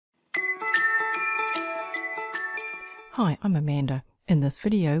Hi, I'm Amanda. In this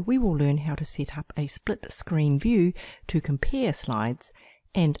video we will learn how to set up a split screen view to compare slides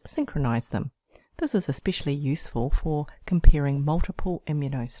and synchronize them. This is especially useful for comparing multiple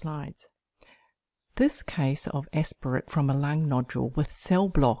immunoslides. This case of aspirate from a lung nodule with cell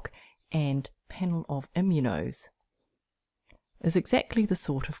block and panel of immunos is exactly the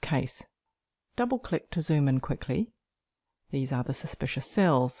sort of case. Double click to zoom in quickly. These are the suspicious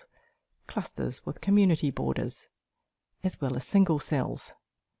cells, clusters with community borders, as well as single cells.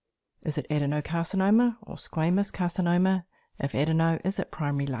 Is it adenocarcinoma or squamous carcinoma? If adeno, is it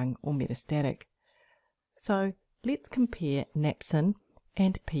primary lung or metastatic? So let's compare napsin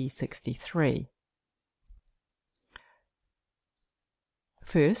and P63.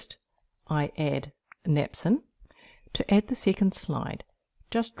 First, I add napsin. To add the second slide,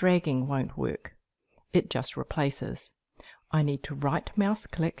 just dragging won't work. It just replaces. I need to right mouse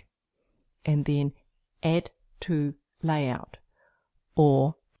click and then add to layout,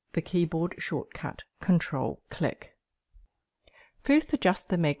 or the keyboard shortcut Control click. First adjust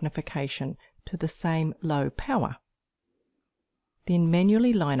the magnification to the same low power. Then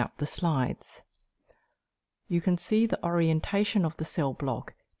manually line up the slides. You can see the orientation of the cell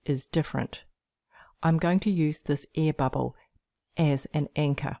block is different. I'm going to use this air bubble as an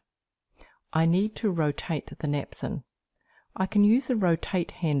anchor. I need to rotate the napsin. I can use the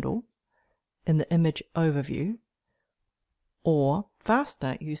rotate handle in the image overview, or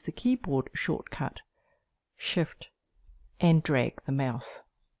faster use the keyboard shortcut Shift and drag the mouse.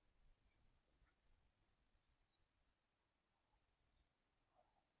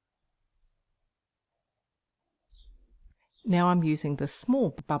 Now I'm using the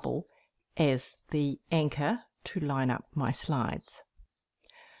small bubble as the anchor to line up my slides.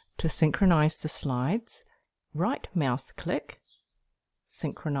 To synchronize the slides, right mouse click,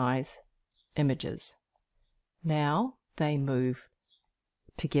 Synchronize Images. Now they move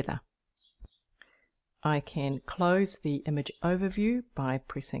together. I can close the image overview by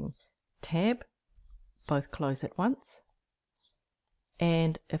pressing Tab, both close at once,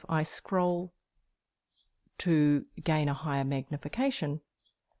 and if I scroll to gain a higher magnification,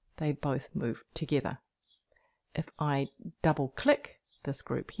 they both move together. If I double click this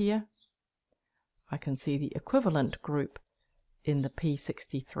group here, I can see the equivalent group in the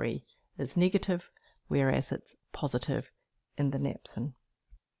P63 is negative, whereas it's positive in the napsin.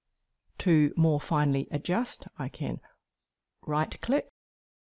 To more finely adjust, I can right click,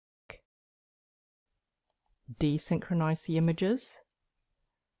 desynchronize the images,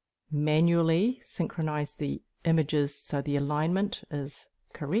 manually synchronize the images so the alignment is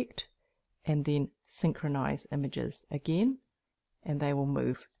correct, and then synchronize images again, and they will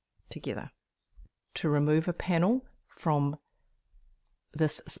move together. To remove a panel from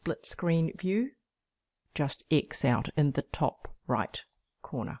this split screen view, just X out in the top right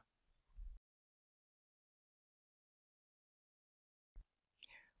corner.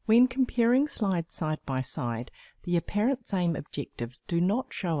 When comparing slides side by side, the apparent same objectives do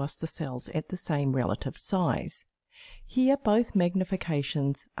not show us the cells at the same relative size. Here both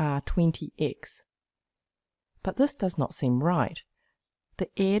magnifications are 20x. But this does not seem right. The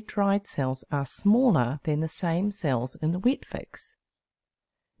air-dried cells are smaller than the same cells in the wet fix.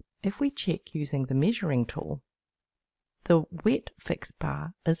 If we check using the measuring tool, the wet fix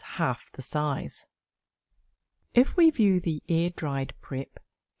bar is half the size. If we view the air-dried prep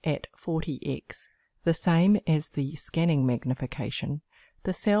at 40x, the same as the scanning magnification,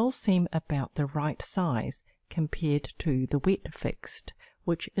 the cells seem about the right size compared to the wet fixed,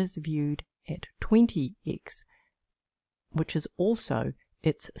 which is viewed at 20x, which is also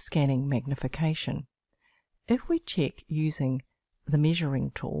its scanning magnification. If we check using the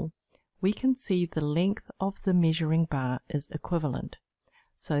measuring tool, we can see the length of the measuring bar is equivalent.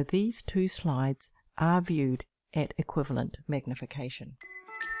 So these two slides are viewed at equivalent magnification.